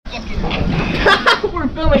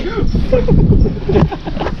filming.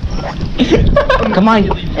 Come on,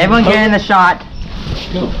 everyone get in the shot.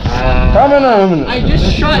 No. I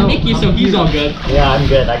just shot Nicky, so he's all good. Yeah, I'm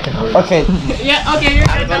good. I can hold it. Okay. Yeah, okay, you're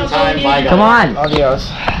good. Come on. Adios.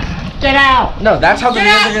 Get out. No, that's how the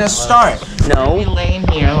videos are gonna start. No. Laying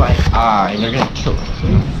here like, you're gonna kill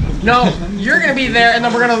us. No, you're gonna be there, and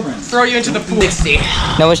then we're gonna throw you into the pool. 60.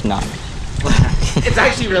 No, it's not. It's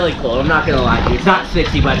actually really cool. I'm not gonna lie to you. It's not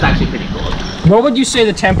 60, but it's actually pretty cool. What would you say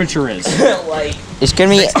the temperature is? Like, It's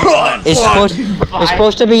gonna be. It's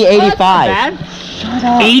supposed to be 85.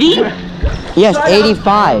 80? Yes,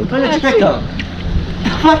 85. let me trick them.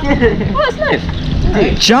 Oh, that's nice.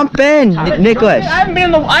 Jump in, Nicholas. I haven't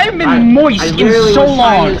been moist in so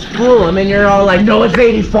long. It's full. I mean, you're all like, no, it's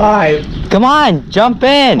 85. Come on, jump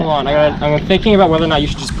in. Hold on, I'm thinking about whether or not you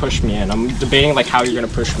should just push me in. I'm debating like how you're gonna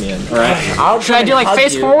push me in. All right. Should I do like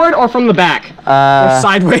face forward or from the back? Or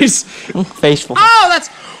sideways? Faceful. Oh, that's.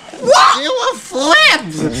 What? You were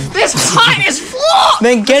flipped! This hot is floor!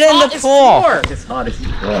 Then get in the pool. It's hot as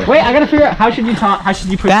fuck. Wait, I gotta figure out how should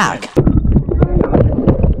you push Back.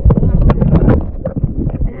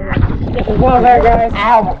 Whoa there, guys.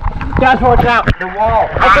 Ow. Guys, watch out. The wall.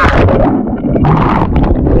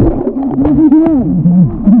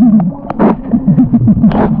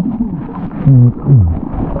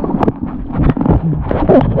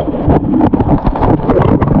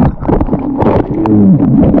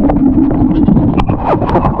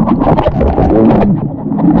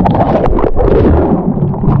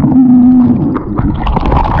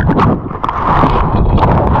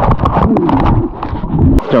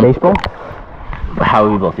 Baseball? How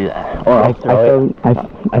would we both do that? Or I throw it.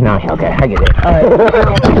 I know. Okay, I get it.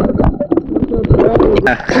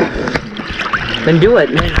 Then do it.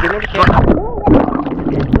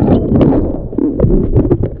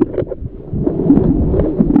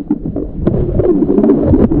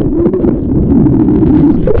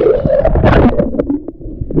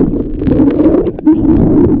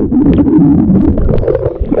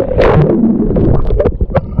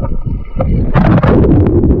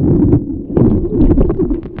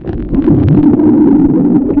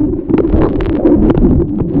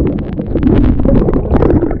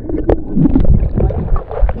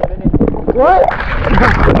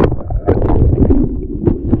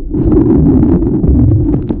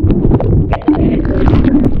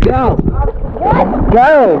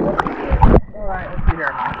 Go! Alright, let's see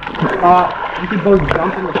here. We can both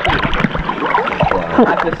jump in the pool.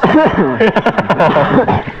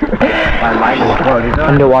 My mind is floating.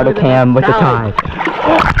 Underwater cam with the tide.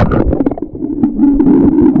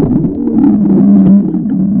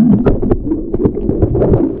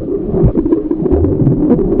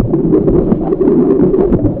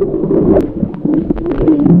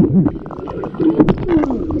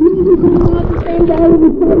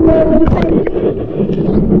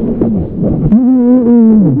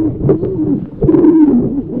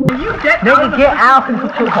 Nigga, get out!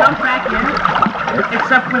 Jump back in,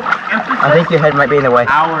 except with emphasis. I think your head might be in the way.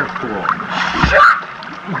 Our pool.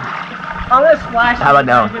 I'm gonna splash. How about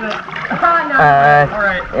no? No.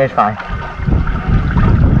 Alright. It's fine.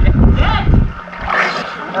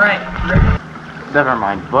 Alright. Never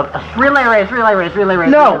mind. But Relay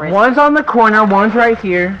race. no, one's on the corner, one's right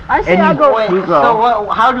here. I say I'll go. You go. So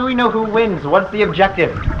how do we know who wins? What's the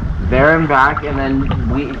objective? There and back, and then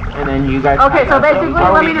you guys. Okay, so basically,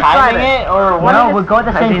 let me describe it. Or what? No, we'll go at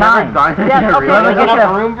the same time. Yeah, okay. Let me get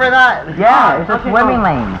enough room for that? Yeah, it's a swimming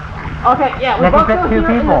lane. Okay, yeah, we That can both fit go two here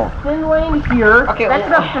people. in this thin lane here. Okay, that's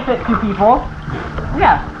enough to fit 2 people.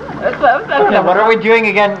 Yeah. That's What are we doing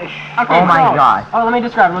again? Okay, Oh my so- god. Oh, let me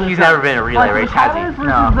describe. He's never been a relay race, has he?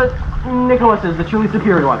 No. Nicholas is the truly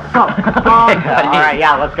superior one. So, Alright,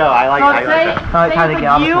 yeah, let's go. I like that. say to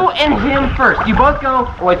get with you and him first. You both go.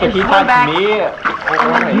 Wait, so and he swim back.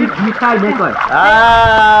 tied me? You tied Nicholas.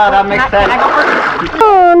 Ah, that makes Can sense. I go first?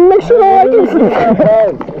 Make sure I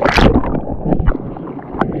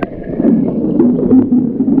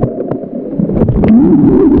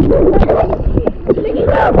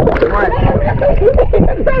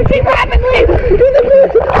Keep rapidly!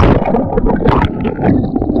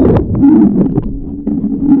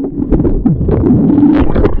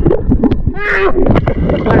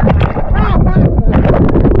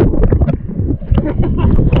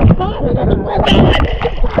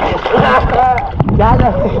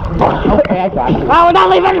 Okay, I got it. Oh, we're not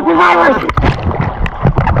leaving the survivors!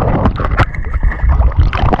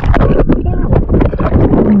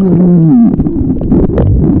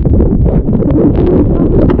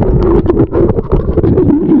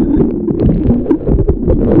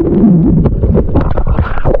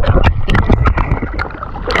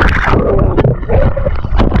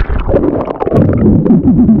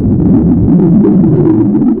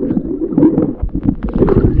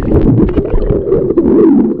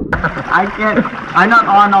 can't. I'm not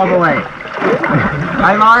on all the way.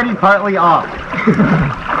 I'm already partly off.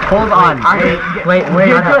 Hold on. Wait.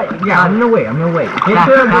 Yeah, I'm gonna wait.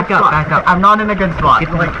 Back up. I'm not in a good spot. Get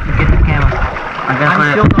the camera.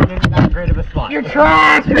 I'm still not in that great of a spot. You're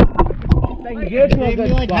trash! Give me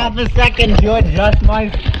like half a second to adjust my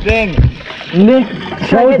thing. Nick,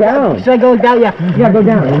 go down. Should I go down? Yeah, go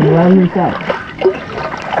down. Let me reset.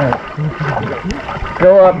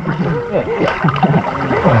 Go up.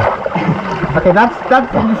 Okay, that's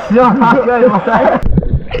still not good.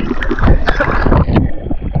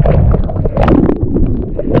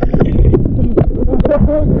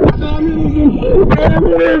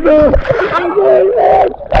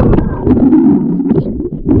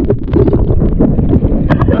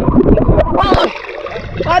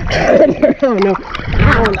 Oh no. I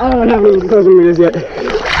don't have any closing meters yet.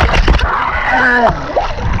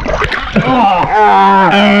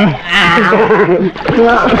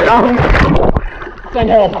 Send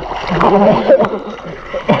help.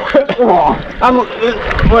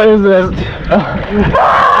 What is this?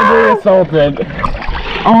 I'm being assaulted.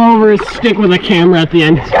 All over his stick with a camera at the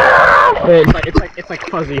end. It's like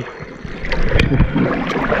fuzzy.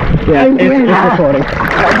 Yeah, it's recording.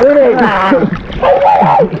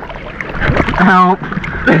 Help.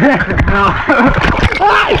 He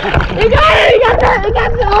got it! He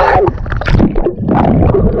got the arm!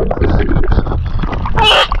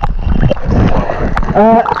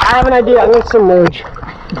 I have an idea. I'm gonna submerge.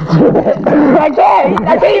 I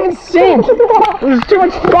can't even sink. There's too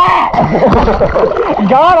much fat.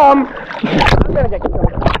 Got him. I'm gonna get killed.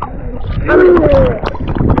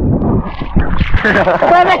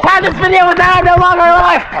 By the time this video was out, I'm no longer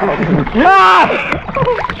alive.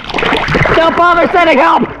 Don't bother sending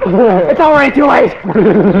help. It's already too late.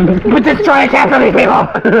 But just try to capture these people.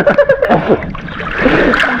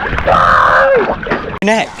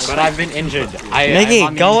 Next. But I've been injured. Nikki,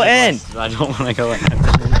 go in. I don't want to go in.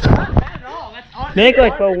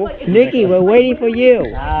 Nikki, we're waiting for you.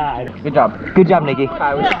 Good job, Nikki.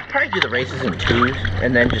 Probably do the races in twos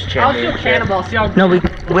and then just I'll do cannonball. See how No, we can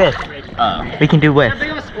do with. how big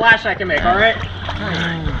of a splash I can make. All right.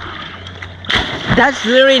 That's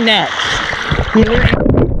literally next.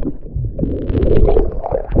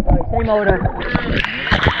 Same order.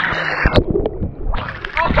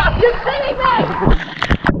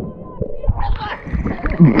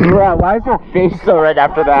 Bro, why is your face so red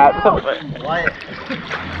after that? What?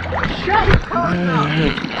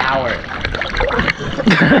 Hour.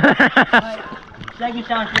 Second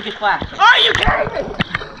challenge, make it flash. Are you kidding me?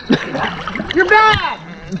 You're bad.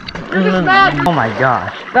 You're just bad. Oh my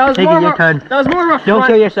gosh. That was Take more it, your of a, turn. That was more of a Don't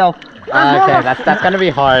front. kill yourself. Okay, that's gonna be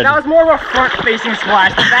hard. That was more of a front-facing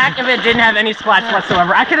splash. The back of it didn't have any splash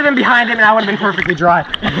whatsoever. I could have been behind him and I would have been perfectly dry.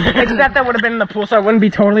 Except that would have been in the pool, so I wouldn't be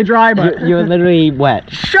totally dry, but... You're literally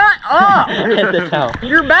wet. Shut up! Tell.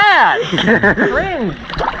 You're bad! Cringe.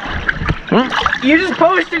 You just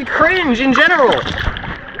posted cringe in general.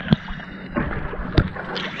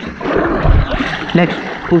 Next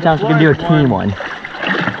pool challenge, we can do a team one.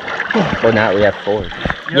 Well, now we have 4.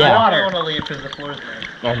 Yeah. I don't want to leave because the floor's there.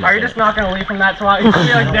 Are you just not gonna leave from that spot? You're gonna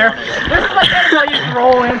be like there. This is like how you just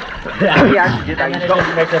roll in. Yeah, you actually did that. You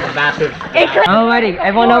don't make a massive. Alrighty,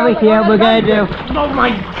 everyone over here, we're gonna do. Oh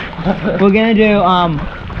my. We're gonna do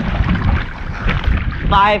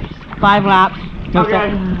five laps. No,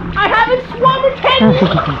 I haven't swum in 10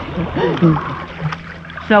 years.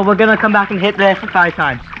 So we're gonna come back and hit this 5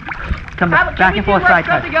 times. Come back and forth 5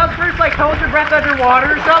 times. Something else first, like hold your breath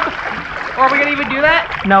underwater or something? Or are we gonna even do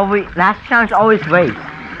that? No, last challenge always race.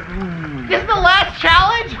 This is the last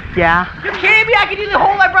challenge? Yeah. You kidding me? I can do the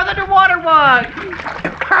hold my breath underwater one.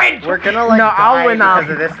 Cringe. We're gonna like I'll win because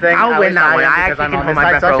that. of this thing. I'll win that one. I Because I'm actually on can this hold my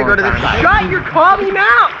side, breath so I for a should go to long this time. side. Shut your commie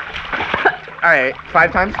mouth. Alright,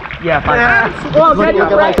 5 times? Yeah, 5 times. Well, get your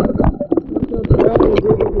breath.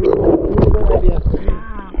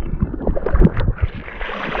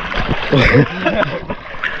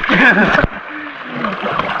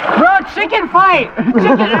 Bro, chicken fight!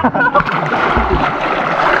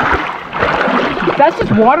 That's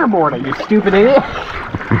just waterboarding, you stupid idiot.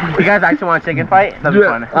 You guys actually want a chicken fight? That'd be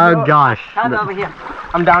fun. Oh gosh. Come over here.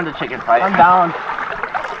 I'm down to chicken fight. I'm down.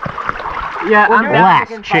 Yeah, I'm down.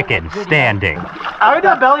 Last chicken standing. I'm gonna do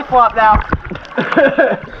a belly flop now.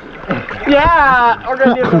 Yeah, we're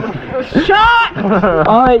gonna do shot!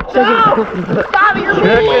 Alright, Stop! Stop it, you're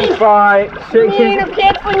mean! Fight. Mean, I'm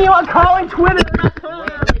canceling you, I'm calling Twitter.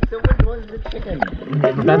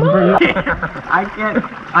 I can't.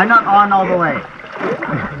 I'm not on all the way.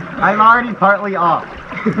 I'm already partly off.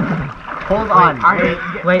 Hold on.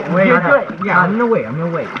 Wait. Yeah, I'm gonna wait.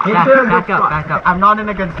 Back up. I'm not in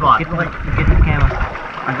a good spot. Get the camera.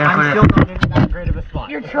 I'm still not in that great of a spot.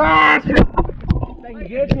 You're trash!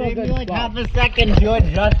 Give me like half a second to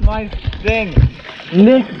adjust my thing.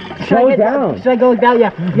 Nick, go down. Should I go down?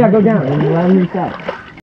 Yeah, go down and let him reset.